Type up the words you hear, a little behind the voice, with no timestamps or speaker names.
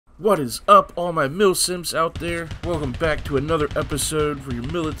What is up, all my Mil-Simps out there? Welcome back to another episode for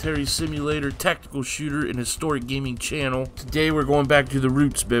your military simulator, tactical shooter, and historic gaming channel. Today we're going back to the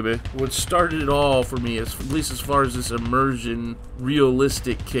roots, baby. What started it all for me, at least as far as this immersion,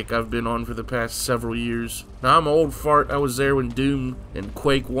 realistic kick I've been on for the past several years. Now, I'm an old fart. I was there when Doom and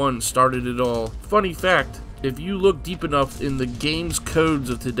Quake 1 started it all. Funny fact, if you look deep enough in the game's codes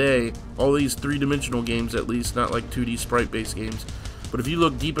of today, all these three-dimensional games at least, not like 2D sprite-based games, but if you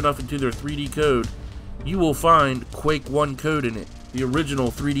look deep enough into their 3D code, you will find Quake 1 code in it. The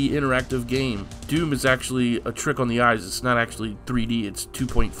original 3D interactive game. Doom is actually a trick on the eyes. It's not actually 3D, it's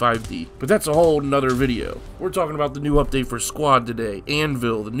 2.5D. But that's a whole nother video. We're talking about the new update for Squad today,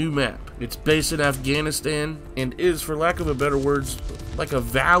 ANVIL, the new map. It's based in Afghanistan and is, for lack of a better words, like a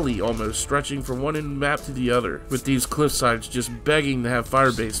valley almost, stretching from one end of the map to the other, with these cliff sides just begging to have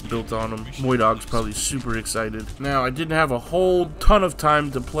firebase built on them. Moydog's probably super excited. Now, I didn't have a whole ton of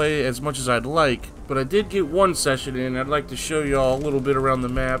time to play as much as I'd like, but I did get one session in. I'd like to show y'all a little bit around the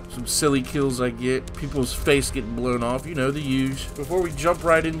map, some silly kills I get, people's face getting blown off, you know, the usual. Before we jump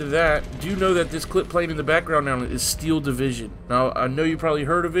right into that, do know that this clip playing in the background now is Steel Division. Now, I know you probably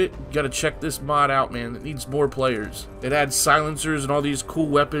heard of it. You gotta check this mod out, man. It needs more players. It adds silencers and all these cool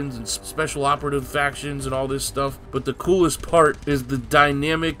weapons and special operative factions and all this stuff, but the coolest part is the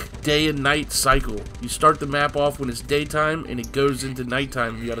dynamic day and night cycle. You start the map off when it's daytime and it goes into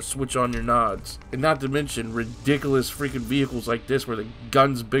nighttime. You gotta switch on your nods. And not to mention ridiculous freaking vehicles like this where the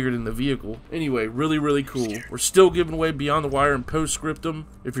gun's bigger than the vehicle. Anyway, really cool. We're still giving away Beyond the Wire and Postscriptum.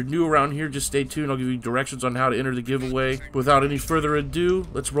 If you're new around here, just stay tuned. I'll give you directions on how to enter the giveaway. Without any further ado,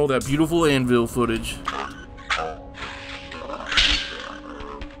 let's roll that beautiful ANVIL footage.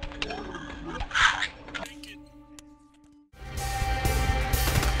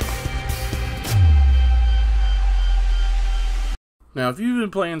 Now, if you've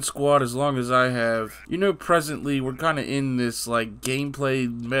been playing Squad as long as I have, you know presently we're kind of in this like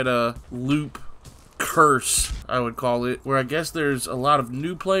gameplay meta loop curse, I would call it, where I guess there's a lot of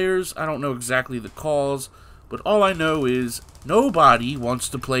new players. I don't know exactly the cause, but all I know is nobody wants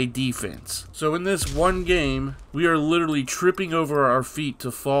to play defense. So in this one game, we are literally tripping over our feet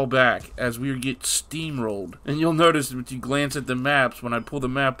to fall back as we get steamrolled. And you'll notice if you glance at the maps, when I pull the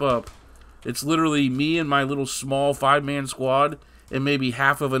map up, it's literally me and my little small 5-man squad and maybe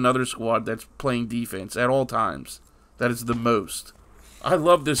half of another squad that's playing defense at all times. That is the most. I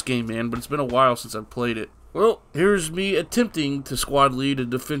love this game, man, but it's been a while since I've played it. Well, here's me attempting to squad lead a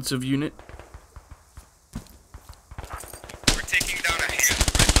defensive unit. We're taking down a hand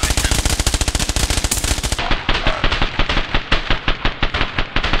right behind him.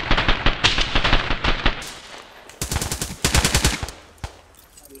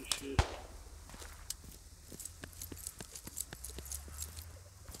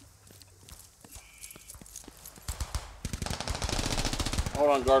 Hold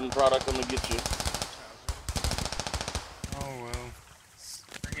on, Garden Product, I'm gonna get you. Oh well.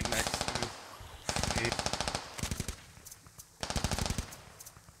 Bring it next time. Okay.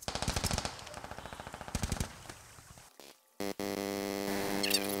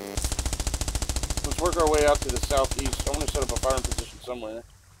 Let's work our way out to the southeast. I want to set up a firing position somewhere.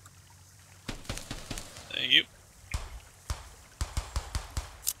 Thank you.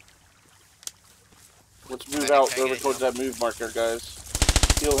 Let's move out over towards that move marker, guys.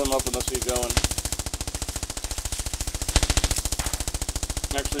 Heal him up and let's get going.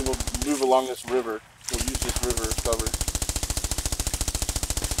 Actually, we'll move along this river. We'll use this river as cover.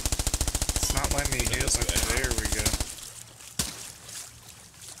 It's not letting me heal. Okay, there we go.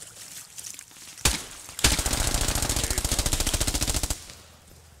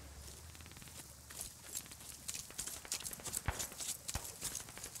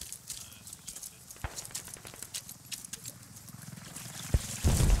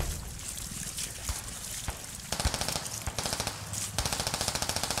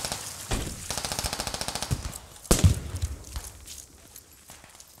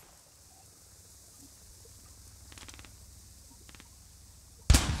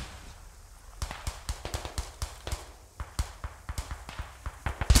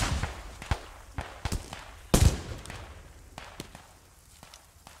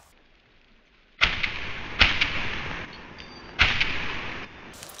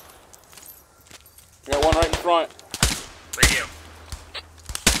 Got one right in front. Where you?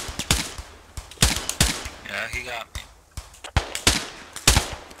 Yeah, he got me.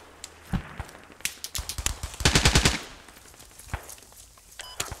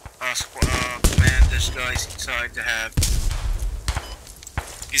 Man, this guy's inside the hab.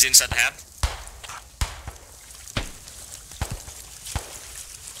 He's inside the hab.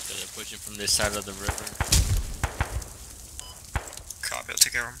 So they're pushing from this side of the river. Copy, I'll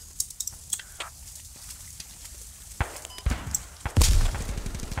take care of him.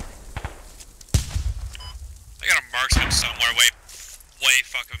 I got a marksman somewhere way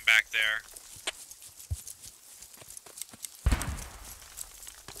fucking back there.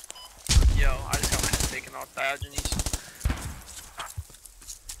 Yo, I just got my head taken off Diogenes.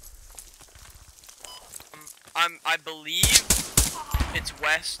 I believe it's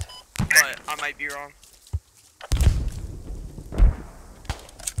west, but I might be wrong.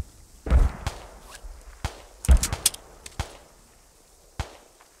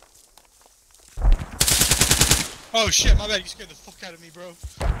 Oh shit, my bad, you scared the fuck out of me, bro.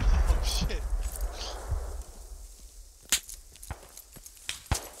 Oh shit.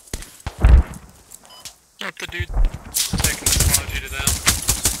 Not the dude taking the apology to them.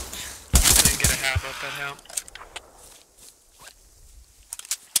 Didn't get a half up that help.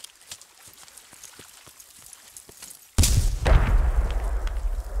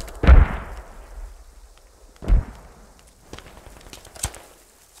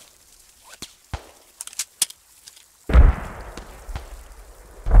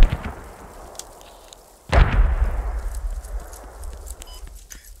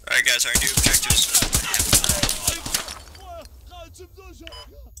 Alright guys, our new objectives.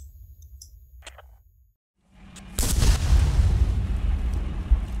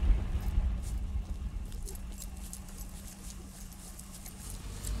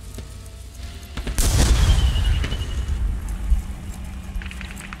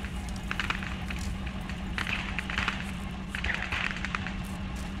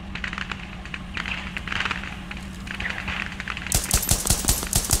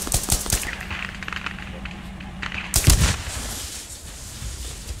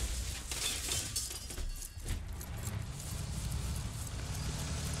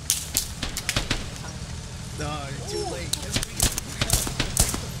 No, you're too late.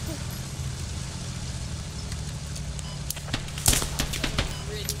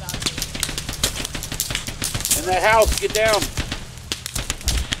 In that house, get down.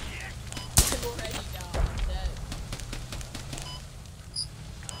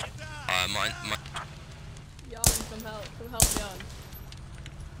 Mine. Jan, come help Jan.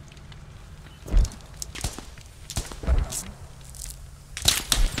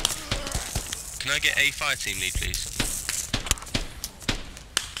 Can I get a fire team lead, please?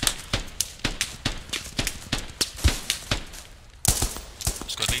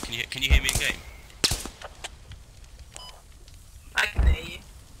 Squad lead, can you hear me in game? I can hear you.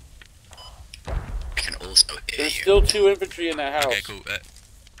 I can also hear There's you. still 2 infantry in that house. Okay, cool.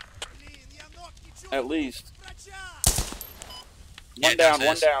 At least. Yeah, One down, one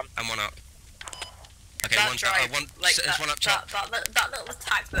downstairs. down. And one up. Okay, That's one's down. right. One, Like there's that, one up top. that little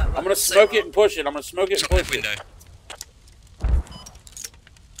attack that I'm gonna smoke it and push it. I'm gonna smoke it and Top push left it. window.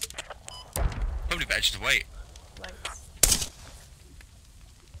 Probably better just to wait.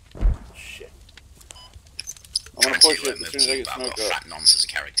 Shit. I'm gonna push it as soon as I get smoked up. Fat nonce as a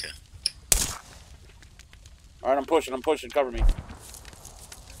character. Alright, I'm pushing, cover me.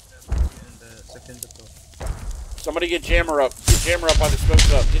 Somebody get jammer up. Get jammer up while the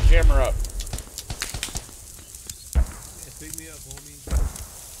smoke's up. Get jammer up. Pick me up, homie.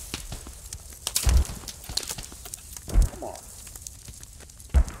 Come on.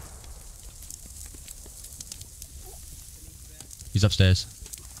 He's upstairs.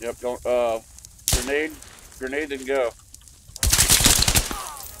 Yep, don't, grenade didn't go.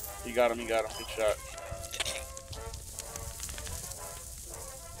 You got him, good shot.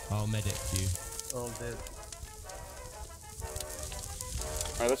 I'll medic you. All dead.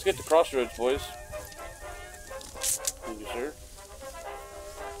 Alright, let's get to Crossroads, boys. Thank you, sir.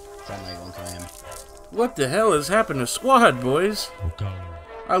 Friendly one coming in. What the hell has happened to squad, boys? We'll go.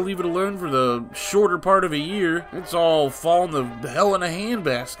 I leave it alone for the shorter part of a year. It's all fallen the hell in a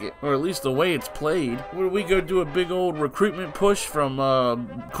handbasket. Or at least the way it's played. What, did we go do a big old recruitment push from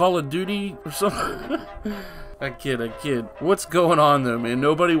Call of Duty or something? I kid. What's going on though, man?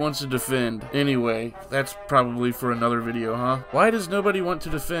 Nobody wants to defend. Anyway, that's probably for another video, huh? Why does nobody want to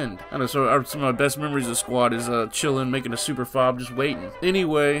defend? I don't know, so some of my best memories of squad is chilling, making a super fob, just waiting.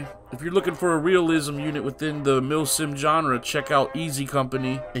 Anyway, if you're looking for a realism unit within the Mil-Sim genre, check out Easy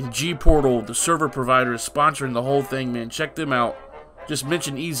Company. And G-Portal, the server provider, is sponsoring the whole thing, man. Check them out. Just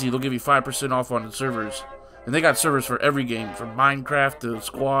mention Easy, they'll give you 5% off on the servers. And they got servers for every game, from Minecraft to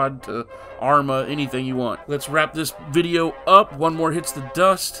Squad to Arma, anything you want. Let's wrap this video up. One more hits the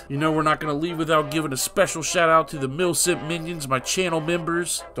dust. You know we're not going to leave without giving a special shout out to the Mil-Simp Minions, my channel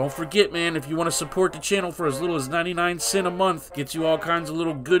members. Don't forget, man, if you want to support the channel for as little as 99 cents a month, gets you all kinds of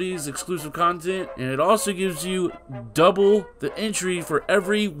little goodies, exclusive content, and it also gives you double the entry for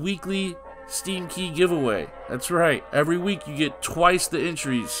every weekly Steam key giveaway. That's right. Every week you get twice the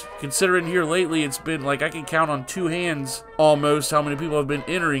entries. Considering here lately it's been like I can count on 2 hands almost how many people have been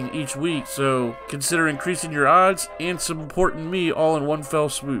entering each week. So consider increasing your odds and supporting me all in one fell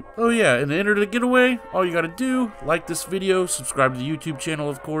swoop. Oh yeah, and to enter the giveaway, all you gotta do, like this video, subscribe to the YouTube channel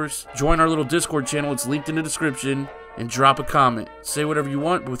of course, join our little Discord channel, it's linked in the description, and drop a comment. Say whatever you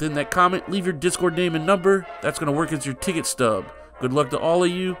want, but within that comment, leave your Discord name and number. That's gonna work as your ticket stub. Good luck to all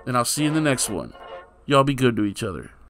of you, and I'll see you in the next one. Y'all be good to each other.